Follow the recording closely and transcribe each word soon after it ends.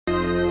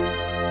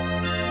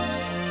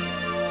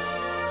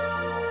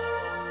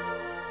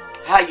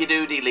How you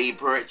doody,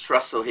 Libra? It's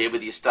Russell here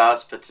with your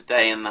stars for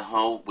today and the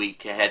whole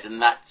week ahead,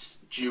 and that's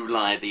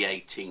July the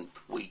 18th,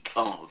 week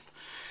of.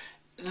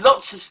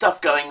 Lots of stuff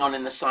going on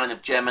in the sign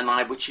of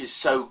Gemini, which is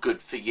so good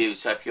for you.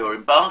 So if you're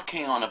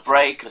embarking on a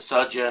break, a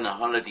sojourn, a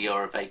holiday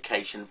or a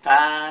vacation,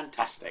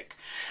 fantastic.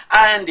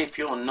 And if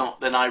you're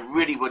not, then I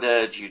really would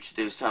urge you to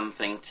do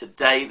something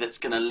today that's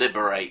going to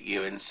liberate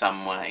you in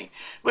some way.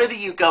 Whether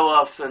you go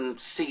off and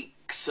seek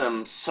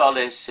some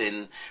solace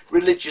in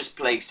religious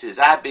places,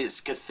 abbeys,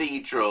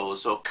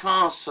 cathedrals or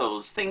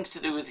castles, things to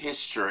do with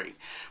history.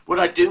 What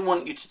I do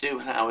want you to do,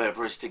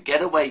 however, is to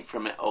get away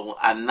from it all,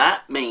 and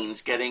that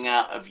means getting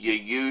out of your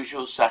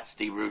usual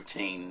Saturday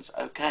routines,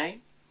 okay?